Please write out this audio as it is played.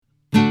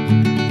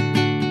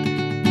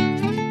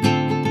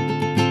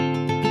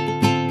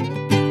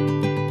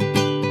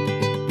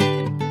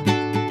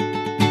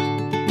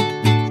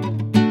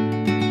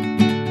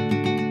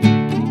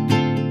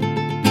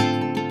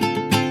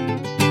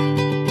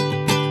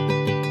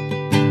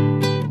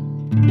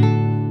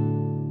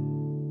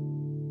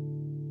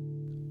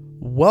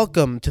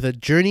Welcome to the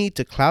Journey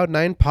to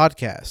Cloud9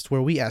 podcast,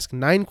 where we ask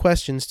 9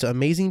 questions to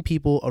amazing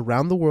people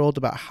around the world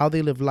about how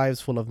they live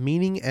lives full of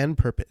meaning and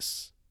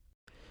purpose.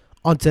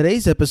 On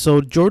today's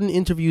episode, Jordan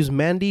interviews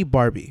Mandy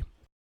Barbee.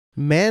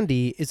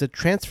 Mandy is a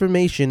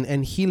transformation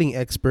and healing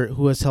expert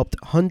who has helped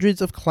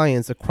hundreds of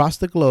clients across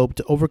the globe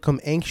to overcome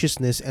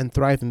anxiousness and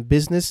thrive in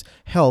business,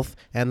 health,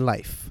 and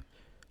life.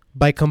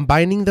 By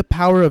combining the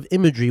power of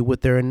imagery with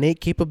their innate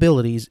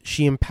capabilities,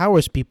 she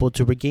empowers people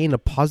to regain a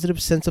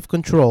positive sense of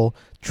control,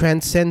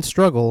 transcend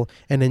struggle,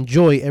 and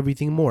enjoy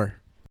everything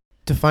more.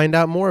 To find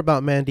out more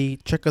about Mandy,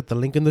 check out the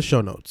link in the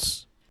show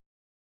notes.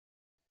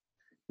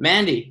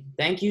 Mandy,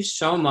 thank you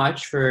so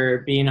much for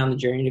being on the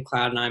Journey to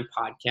Cloud9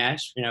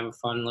 podcast. We're going to have a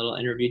fun little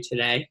interview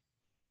today.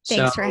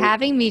 Thanks for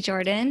having me,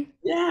 Jordan.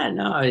 Yeah,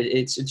 no,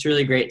 it's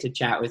really great to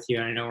chat with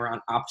you. I know we're on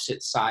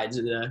opposite sides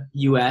of the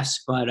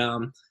U.S., but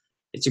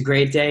it's a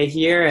great day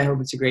here. I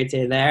hope it's a great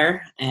day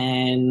there.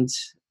 And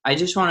I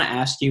just want to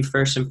ask you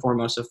first and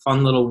foremost a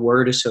fun little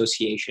word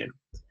association.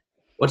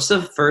 What's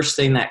the first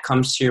thing that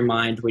comes to your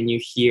mind when you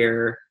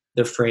hear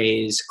the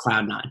phrase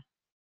Cloud9?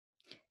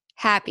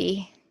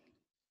 Happy.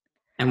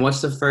 And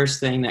what's the first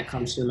thing that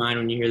comes to your mind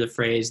when you hear the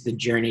phrase the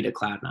journey to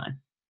Cloud9?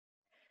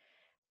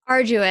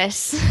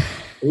 Arduous.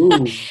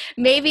 Ooh.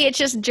 Maybe it's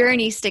just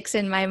journey sticks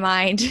in my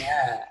mind.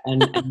 Yeah.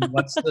 And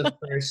what's the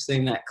first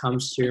thing that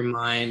comes to your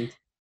mind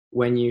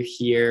when you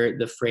hear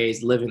the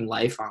phrase living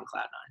life on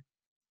Cloud9?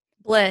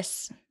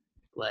 Bliss.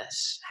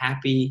 Bliss.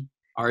 Happy,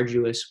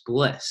 arduous,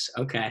 bliss.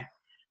 Okay.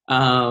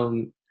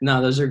 No,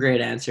 those are great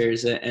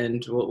answers,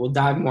 and we'll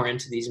dive more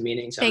into these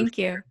meetings. Thank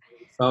you.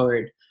 Moving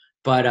forward.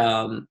 But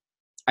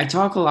I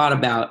talk a lot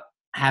about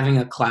having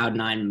a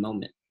Cloud9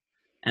 moment.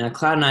 And a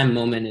Cloud9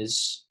 moment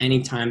is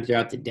any time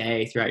throughout the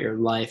day, throughout your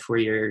life where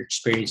you're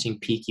experiencing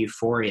peak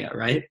euphoria,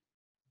 right?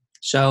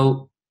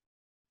 So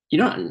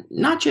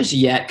not just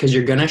yet, because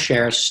you're going to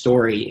share a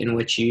story in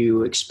which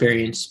you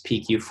experienced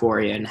peak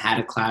euphoria and had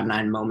a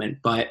Cloud9 moment.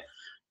 But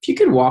if you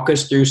could walk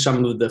us through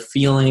some of the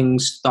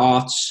feelings,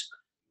 thoughts,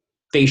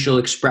 facial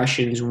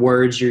expressions,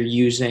 words you're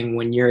using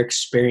when you're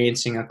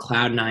experiencing a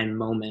Cloud9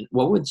 moment,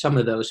 what would some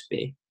of those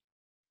be?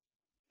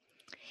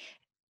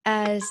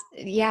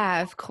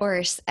 Of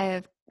course.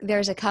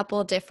 There's a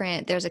couple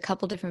different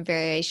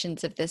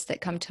variations of this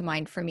that come to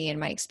mind for me in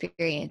my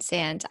experience,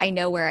 and I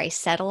know where I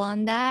settle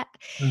on that.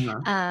 Uh-huh.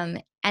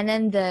 And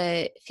then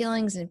the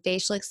feelings and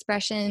facial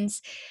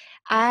expressions,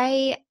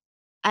 I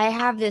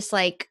have this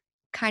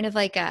kind of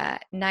like a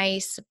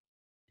nice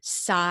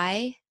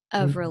sigh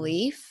of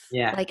relief,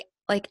 Yeah.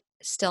 like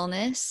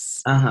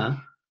stillness. Uh-huh.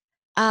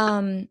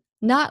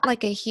 Not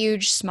like a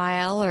huge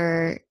smile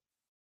or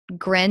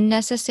grin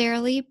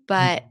necessarily,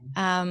 but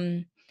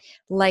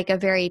like a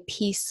very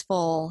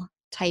peaceful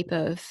type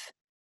of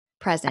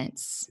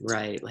presence.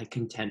 Right, like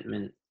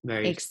contentment.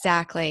 Very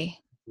Exactly.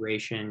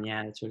 inspiration.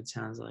 Yeah, that's what it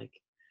sounds like.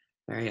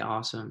 Very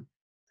awesome.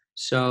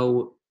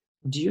 So,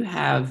 do you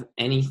have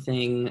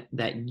anything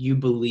that you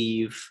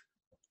believe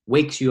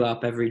wakes you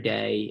up every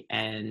day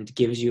and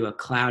gives you a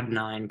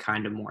Cloud9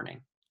 kind of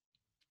morning?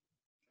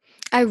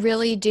 I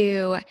really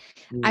do.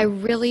 I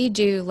Mm. really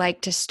do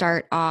like to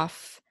start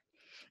off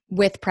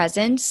with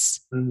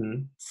presence.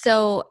 Mm-hmm.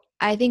 So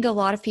I think a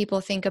lot of people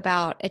think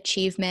about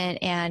achievement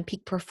and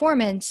peak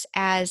performance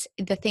as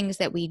the things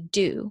that we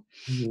do.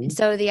 Mm-hmm. And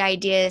so the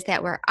idea is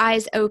that we're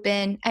eyes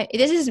open.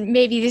 This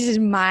is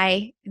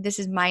my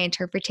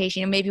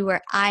interpretation, and maybe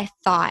where I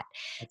thought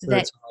That's what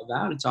that it's all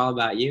about. It's all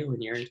about you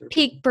and your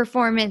peak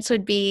performance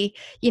would be,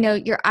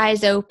 your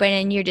eyes open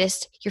and your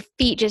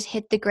feet just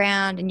hit the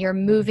ground and you're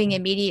moving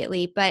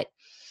immediately. But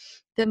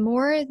the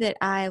more that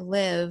I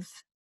live,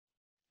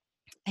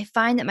 I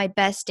find that my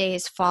best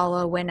days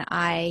follow when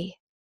I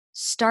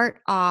start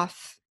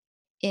off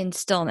in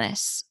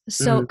stillness.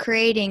 So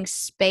creating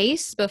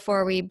space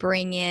before we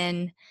bring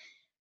in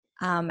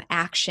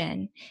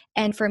action.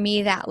 And for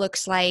me, that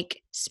looks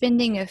like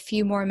spending a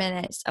few more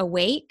minutes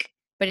awake,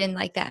 but in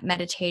like that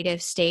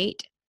meditative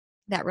state,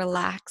 that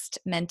relaxed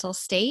mental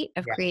state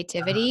of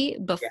creativity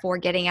before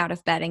getting out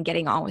of bed and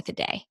getting on with the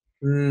day.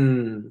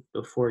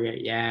 Before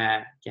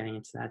getting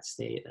into that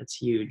state. That's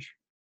huge.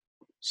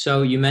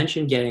 So you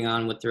mentioned getting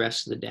on with the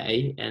rest of the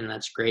day, and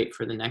that's great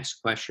for the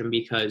next question,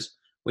 because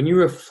when you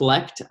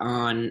reflect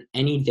on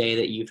any day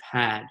that you've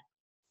had,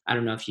 I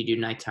don't know if you do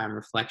nighttime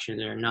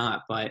reflections or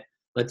not, but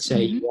let's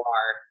say you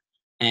are,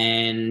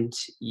 and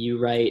you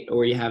write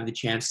or you have the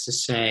chance to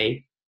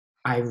say,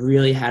 I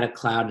really had a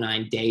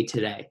Cloud9 day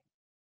today.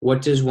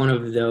 What does one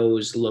of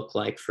those look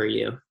like for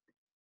you?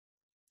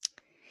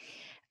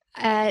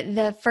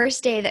 The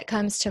first day that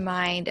comes to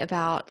mind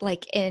about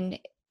like in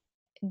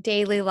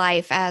daily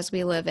life as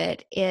we live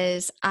it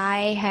is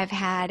I have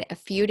had a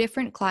few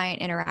different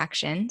client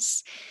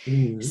interactions.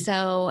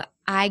 So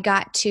I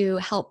got to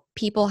help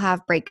people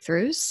have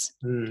breakthroughs.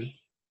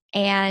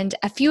 And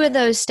a few of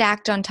those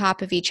stacked on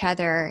top of each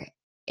other,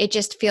 it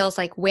just feels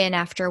like win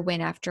after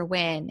win after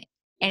win.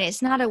 And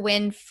it's not a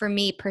win for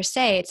me per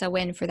se, it's a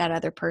win for that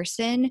other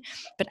person,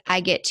 but I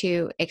get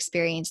to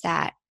experience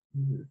that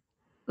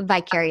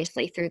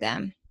vicariously through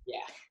them. Yeah.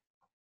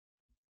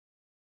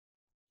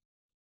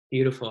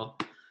 Beautiful.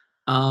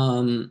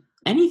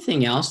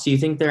 Anything else? Do you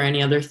think there are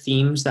any other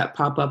themes that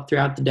pop up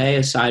throughout the day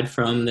aside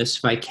from this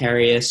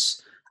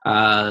vicarious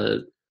uh,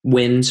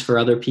 wins for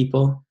other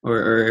people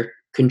or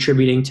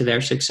contributing to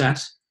their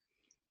success?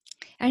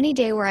 Any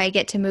day where I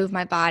get to move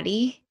my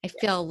body, I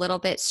feel a little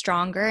bit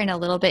stronger and a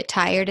little bit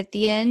tired at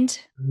the end,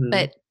 Hmm.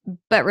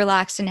 but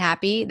relaxed and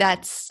happy.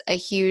 That's a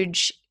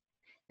huge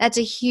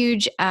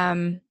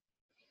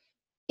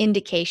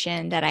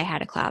indication that I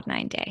had a cloud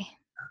nine day.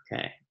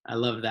 Okay, I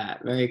love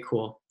that. Very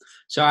cool.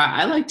 So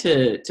I like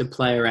to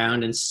play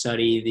around and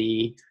study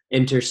the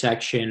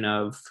intersection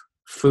of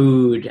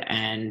food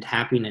and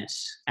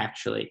happiness,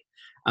 actually.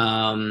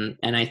 And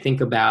I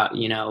think about,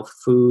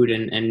 food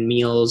and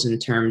meals in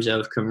terms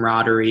of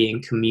camaraderie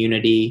and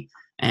community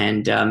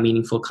and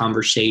meaningful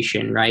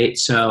conversation, right?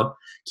 So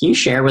can you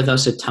share with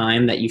us a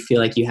time that you feel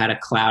like you had a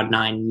cloud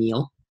nine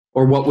meal,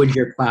 or what would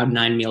your cloud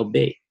nine meal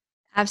be?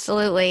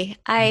 Absolutely.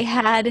 I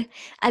had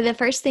the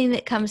first thing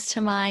that comes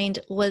to mind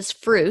was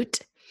fruit.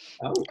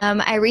 Oh.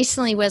 I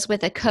recently was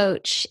with a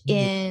coach Mhm.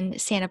 in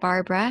Santa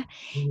Barbara,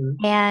 Mhm.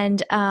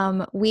 and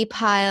we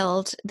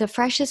piled the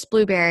freshest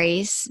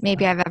blueberries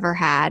maybe I've ever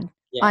had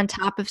Yeah. on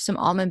top of some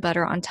almond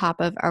butter on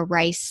top of a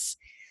rice,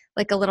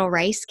 like a little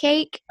rice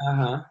cake.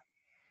 Uh-huh.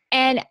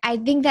 And I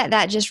think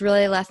that just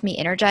really left me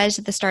energized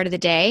at the start of the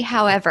day.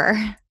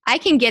 However, I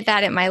can get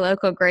that at my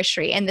local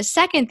grocery. And the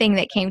second thing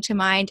that came to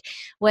mind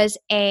was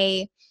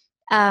a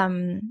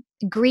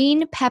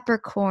green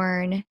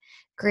peppercorn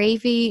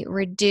gravy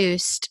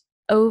reduced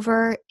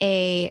over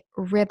a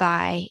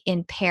ribeye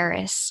in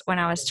Paris when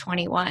I was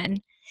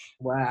 21.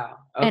 Wow.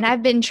 And Okay.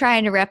 I've been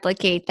trying to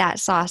replicate that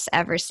sauce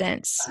ever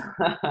since.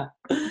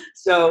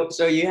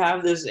 So you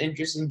have this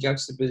interesting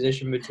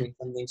juxtaposition between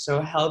something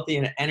so healthy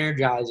and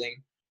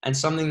energizing and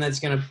something that's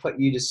going to put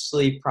you to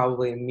sleep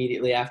probably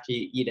immediately after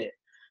you eat it.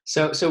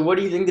 So what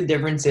do you think the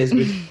difference is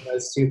between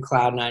those two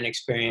cloud nine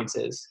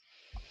experiences?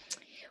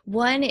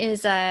 One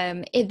is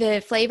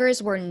the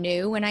flavors were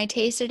new when I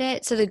tasted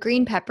it. So the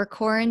green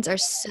peppercorns are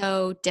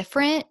so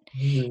different.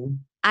 Mhm.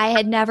 I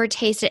had never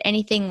tasted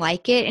anything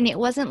like it, and it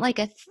wasn't like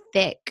a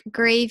thick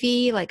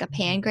gravy, like a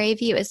pan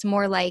gravy. It was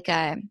more like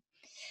a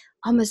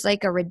almost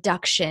like a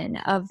reduction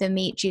of the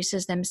meat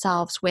juices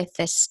themselves with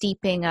the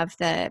steeping of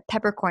the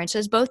peppercorn. So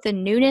it's both the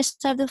newness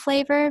of the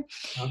flavor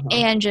Uh-huh.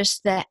 and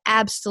just the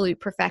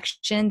absolute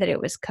perfection that it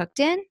was cooked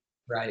in,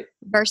 Right.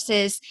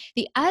 versus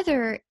the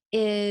other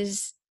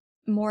is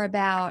more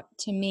about,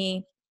 to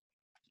me,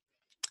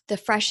 the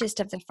freshest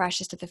of the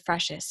freshest of the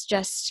freshest.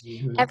 Just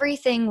Mhm.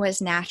 everything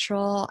was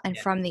natural and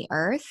Yeah. from the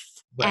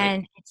earth, Right.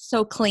 and it's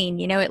so clean.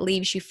 It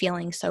leaves you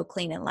feeling so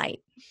clean and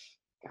light.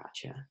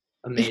 Gotcha.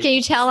 Can Amazing.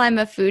 you tell I'm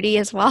a foodie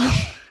as well?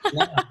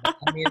 No,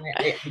 I mean,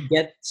 I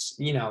get,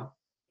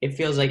 it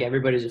feels like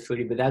everybody's a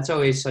foodie, but that's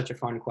always such a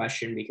fun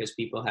question because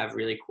people have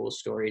really cool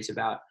stories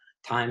about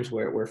times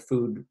where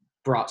food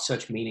brought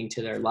such meaning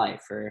to their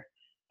life, or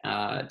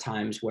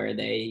times where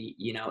they,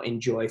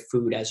 enjoy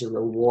food as a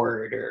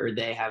reward, or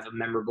they have a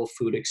memorable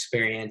food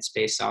experience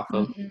based off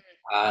of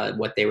Mhm.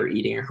 what they were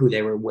eating or who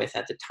they were with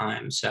at the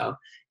time. So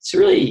it's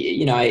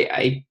really,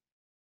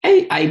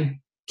 I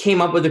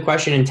came up with the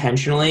question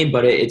intentionally,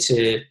 but it's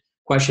a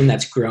question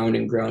that's grown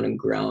and grown and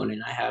grown,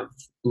 and I have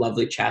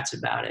lovely chats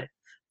about it.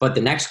 But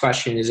the next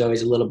question is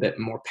always a little bit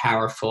more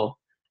powerful,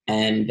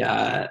 and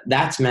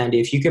that's, Mandy,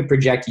 if you could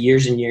project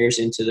years and years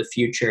into the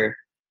future,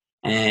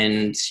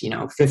 and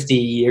 50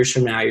 years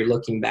from now, you're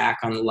looking back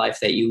on the life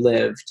that you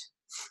lived,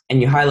 and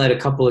you highlight a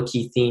couple of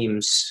key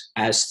themes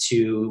as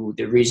to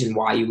the reason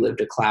why you lived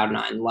a cloud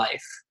nine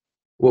life,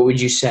 what would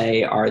you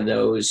say are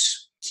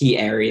those key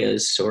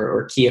areas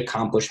or key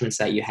accomplishments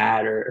that you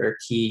had, or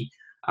key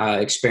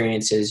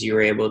experiences you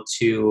were able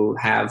to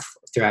have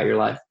throughout your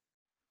life?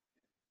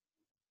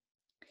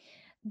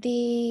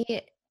 The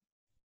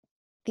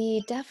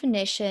the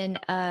definition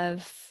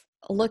of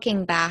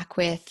looking back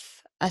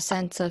with a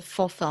sense of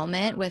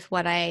fulfillment with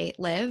what I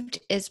lived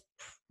is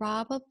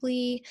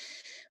probably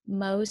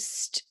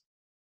most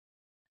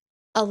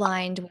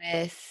aligned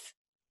with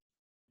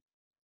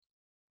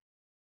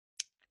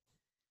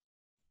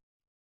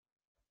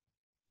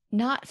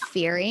not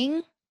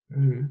fearing,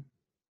 Hmm.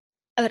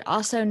 but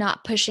also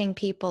not pushing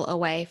people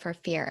away for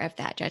fear of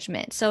that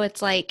judgment. So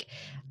it's like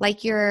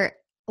you're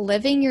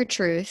living your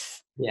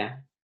truth, Yeah.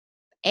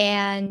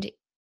 and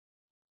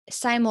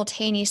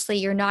simultaneously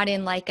you're not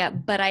in like a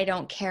but I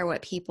don't care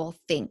what people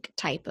think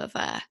type of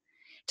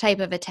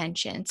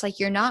attention. It's like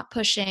you're not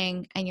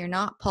pushing and you're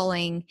not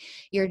pulling,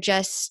 you're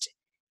just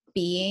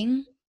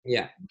being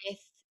Yeah. with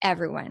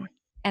everyone.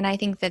 And I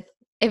think that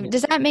Yeah.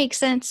 does that make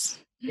sense?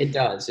 It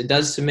does. It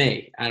does to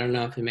me. I don't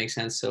know if it makes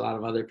sense to a lot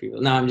of other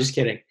people. No, I'm just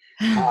kidding.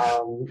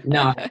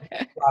 No, it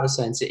makes a lot of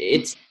sense. To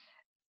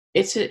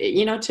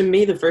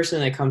me, the first thing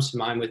that comes to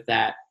mind with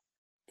that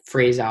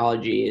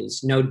phraseology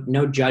is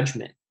no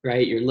judgment,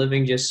 right? You're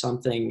living just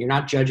something. You're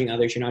not judging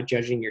others. You're not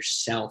judging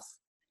yourself.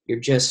 You're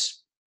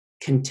just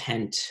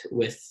content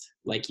with,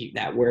 like,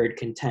 that word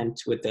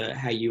content, with the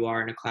how you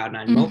are in a cloud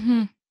nine moment.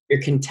 Mhm.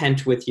 You're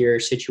content with your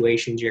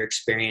situations, your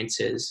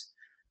experiences.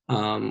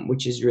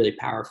 which is really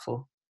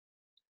powerful.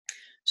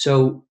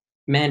 So,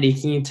 Mandy,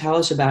 can you tell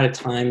us about a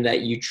time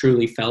that you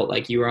truly felt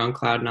like you were on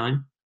cloud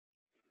nine?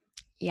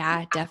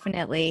 Yeah,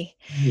 definitely.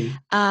 Mhm.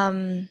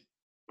 Um,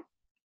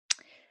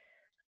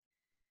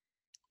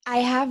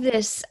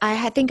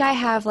 I think I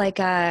have like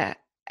a,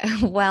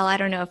 well, I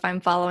don't know if I'm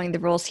following the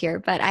rules here,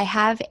 but I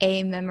have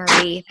a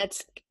memory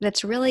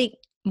that's really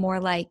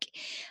more like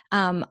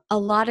a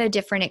lot of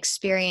different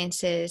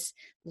experiences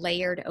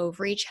layered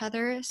over each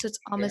other. So it's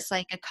Okay. almost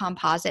like a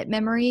composite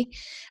memory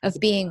of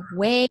being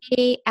way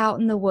out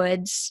in the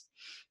woods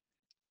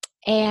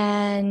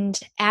and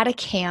at a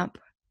camp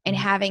and Mhm.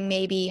 having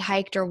maybe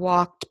hiked or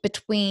walked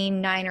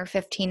between 9 or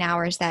 15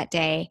 hours that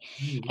day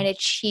and Mhm.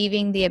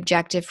 achieving the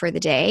objective for the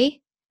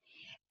day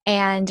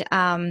and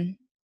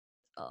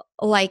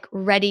like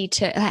ready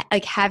to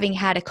like having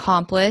had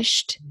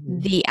accomplished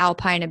Mhm. the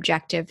alpine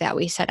objective that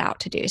we set out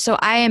to do. So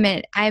I'm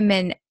an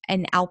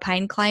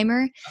alpine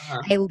climber.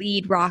 Uh-huh. I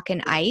lead rock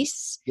and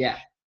ice, Yeah.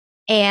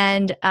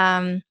 and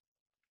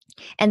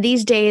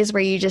these days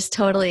where you just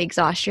totally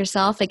exhaust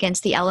yourself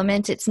against the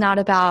elements, it's not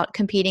about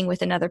competing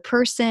with another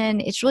person.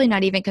 It's really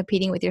not even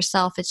competing with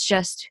yourself. It's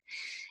just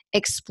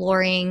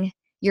exploring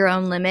your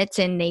own limits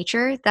in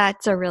nature.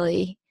 That's a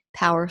really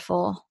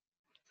powerful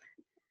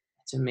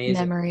It's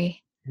amazing.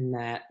 memory. And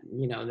that,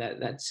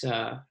 that's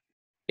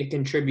it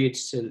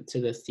contributes to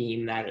the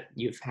theme that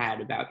you've had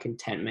about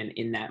contentment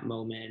in that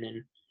moment,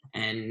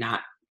 and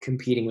not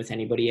competing with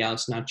anybody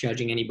else, not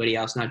judging anybody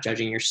else, not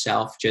judging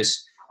yourself,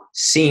 just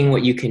seeing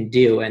what you can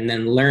do and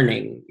then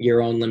learning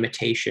your own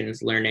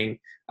limitations, learning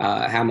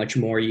how much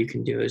more you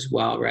can do as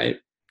well, right?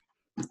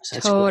 So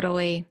that's cool.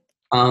 Totally.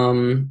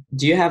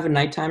 Do you have a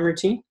nighttime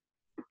routine?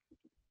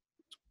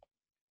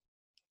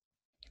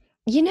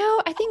 You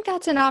know, I think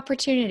that's an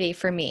opportunity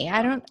for me.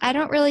 I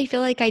don't really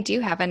feel like I do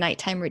have a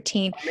nighttime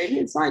routine. Or maybe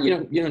it's not. You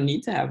don't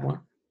need to have one.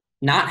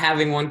 Not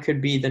having one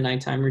could be the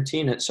nighttime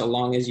routine, so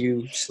long as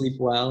you sleep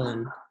well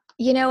and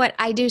You know what?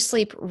 I do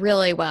sleep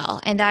really well,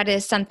 and that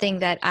is something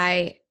that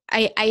I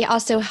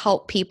also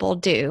help people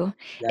do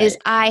is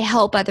right. I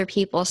help other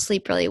people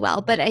sleep really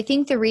well. But I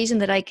think the reason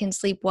that I can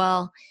sleep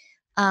well,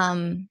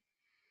 um,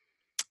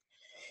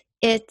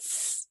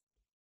 it's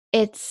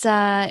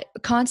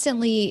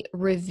constantly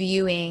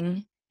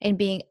reviewing and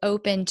being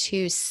open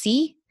to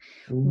see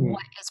Hmm.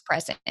 what is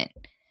present. But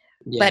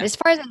Yeah. as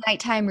far as a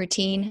nighttime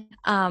routine,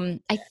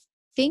 I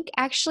think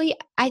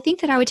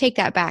that I would take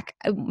that back.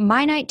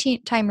 My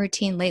nighttime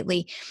routine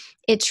lately,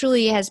 it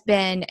truly has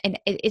been, and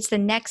it's the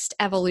next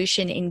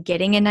evolution in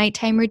getting a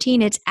nighttime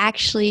routine. It's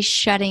actually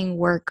shutting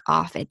work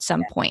off at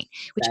some point,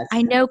 which That's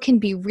I know can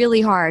be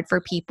really hard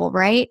for people,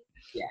 right?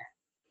 yeah.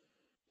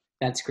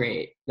 That's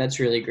great. That's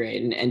really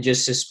great. And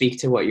just to speak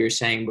to what you were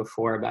saying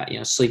before about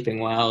sleeping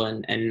well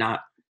and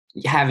not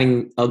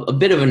having a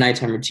bit of a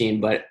nighttime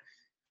routine, but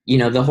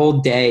the whole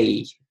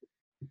day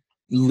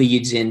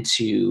leads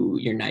into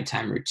your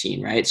nighttime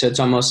routine, right? So it's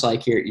almost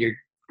like you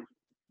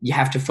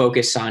have to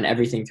focus on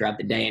everything throughout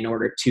the day in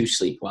order to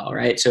sleep well,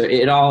 right? So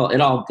it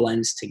all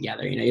blends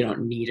together. You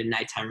don't need a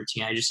nighttime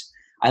routine.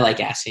 I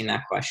like asking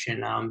that question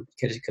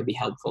because it could be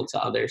helpful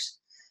to others.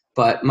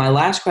 But my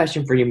last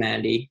question for you,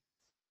 Mandy,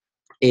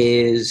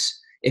 is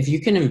if you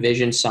can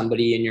envision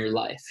somebody in your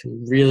life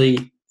and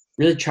really,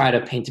 really try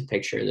to paint a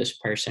picture of this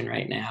person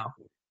right now,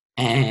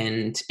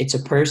 and it's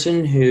a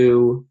person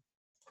who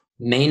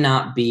may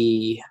not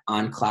be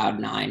on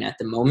cloud nine at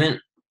the moment.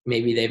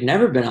 Maybe they've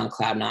never been on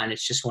cloud nine.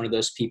 It's just one of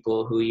those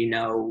people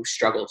who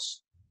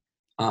struggles.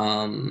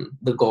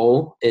 The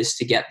goal is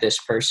to get this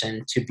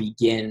person to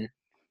begin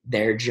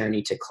their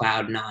journey to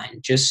cloud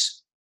nine. Just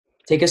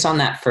take us on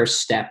that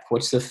first step.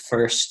 What's the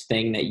first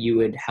thing that you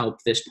would help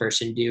this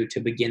person do to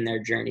begin their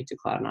journey to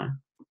cloud nine?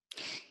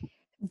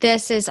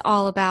 This is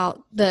all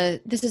about the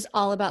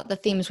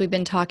themes we've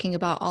been talking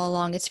about all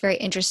along. It's very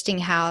interesting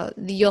how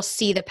you'll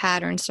see the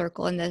pattern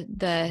circle and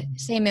the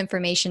same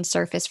information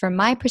surface. From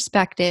my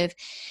perspective,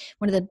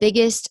 one of the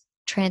biggest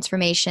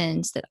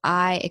transformations that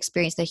I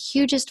experienced, the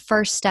hugest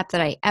first step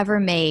that I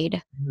ever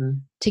made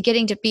Mhm. to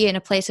getting to be in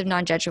a place of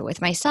non-judgment with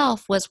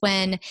myself was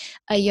when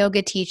a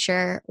yoga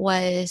teacher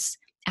was,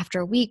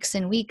 after weeks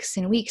and weeks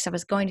and weeks, I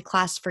was going to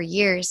class for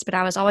years, but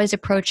I was always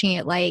approaching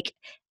it like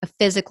a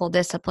physical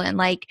discipline,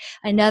 like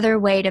another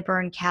way to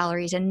burn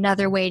calories,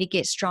 another way to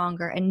get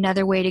stronger,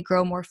 another way to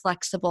grow more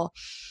flexible.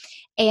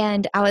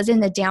 And I was in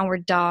the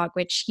downward dog,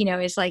 which,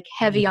 is like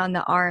heavy on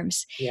the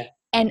arms. Yeah.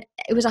 And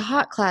it was a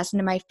hot class,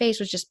 and my face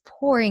was just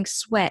pouring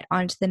sweat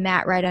onto the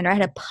mat right under. I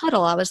had a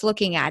puddle. I was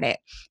looking at it.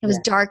 It was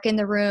Yeah. dark in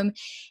the room.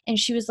 And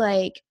she was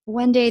like,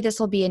 one day this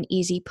will be an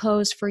easy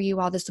pose for you.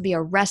 All this will be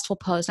a restful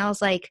pose. And I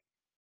was like,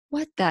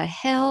 what the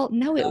hell?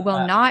 No, it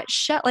will not.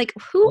 Shut. Like,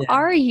 who Yeah.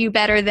 are you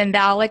better than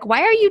thou? Like,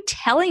 why are you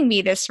telling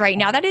me this right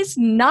now? That is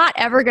not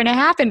ever going to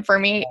happen for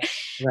me.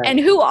 Right. And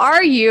who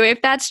are you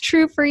if that's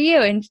true for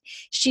you? And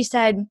she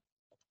said,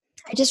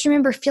 I just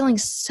remember feeling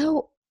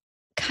so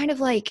kind of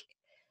like,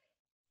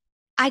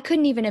 I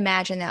couldn't even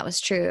imagine that was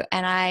true.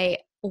 And I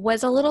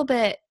was a little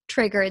bit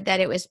triggered that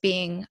it was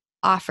being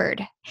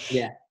offered.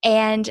 Yeah.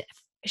 And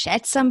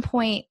at some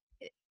point,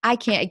 I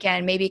can't,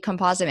 again, maybe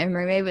composite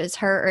memory, maybe it was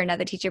her or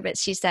another teacher, but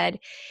she said,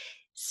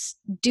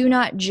 do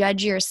not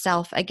judge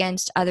yourself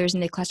against others in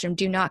the classroom.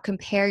 Do not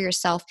compare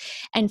yourself.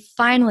 And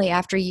finally,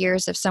 after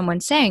years of someone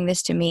saying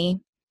this to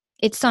me,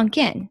 it sunk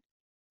in.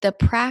 The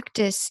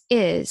practice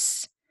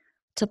is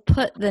to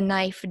put the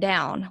knife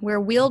down.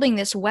 We're wielding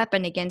this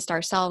weapon against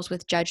ourselves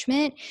with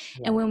judgment.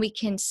 Yeah. And when we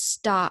can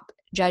stop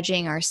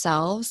judging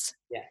ourselves,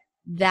 Yeah.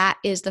 that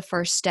is the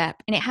first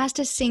step. And it has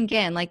to sink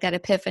in, like that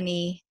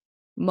epiphany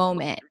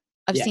moment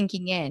of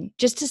sinking in.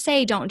 Just to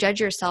say, don't judge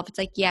yourself. It's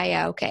like,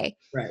 yeah, okay.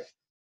 Right.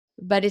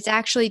 But it's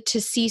actually to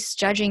cease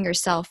judging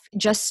yourself.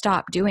 Just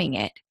stop doing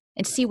it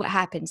and see what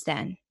happens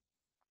then.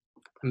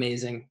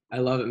 Amazing. I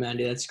love it,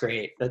 Mandy. That's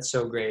great. That's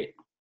so great.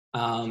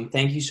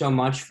 Thank you so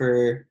much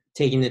for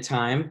taking the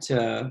time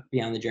to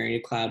be on the journey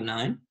to Cloud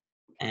 9.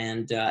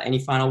 And any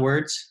final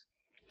words?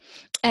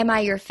 Am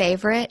I your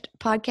favorite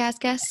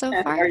podcast guest so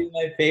far? Are you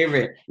my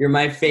favorite? You're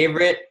my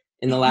favorite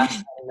in the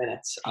last 20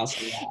 minutes. I'll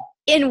say that.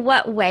 In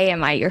what way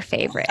am I your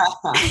favorite?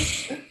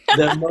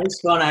 The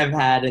most fun I've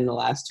had in the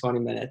last 20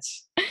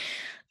 minutes.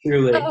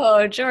 Truly.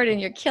 Oh, Jordan,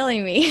 you're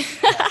killing me.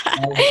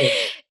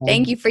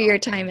 Thank you for your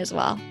time as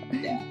well.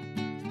 Yeah.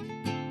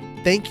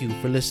 Thank you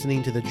for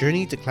listening to the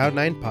Journey to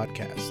Cloud9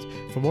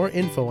 podcast. For more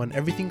info on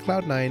everything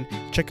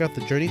Cloud9, check out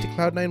the Journey to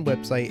Cloud9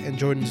 website and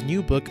Jordan's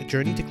new book,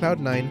 Journey to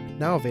Cloud9,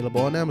 now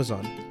available on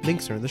Amazon.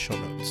 Links are in the show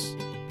notes.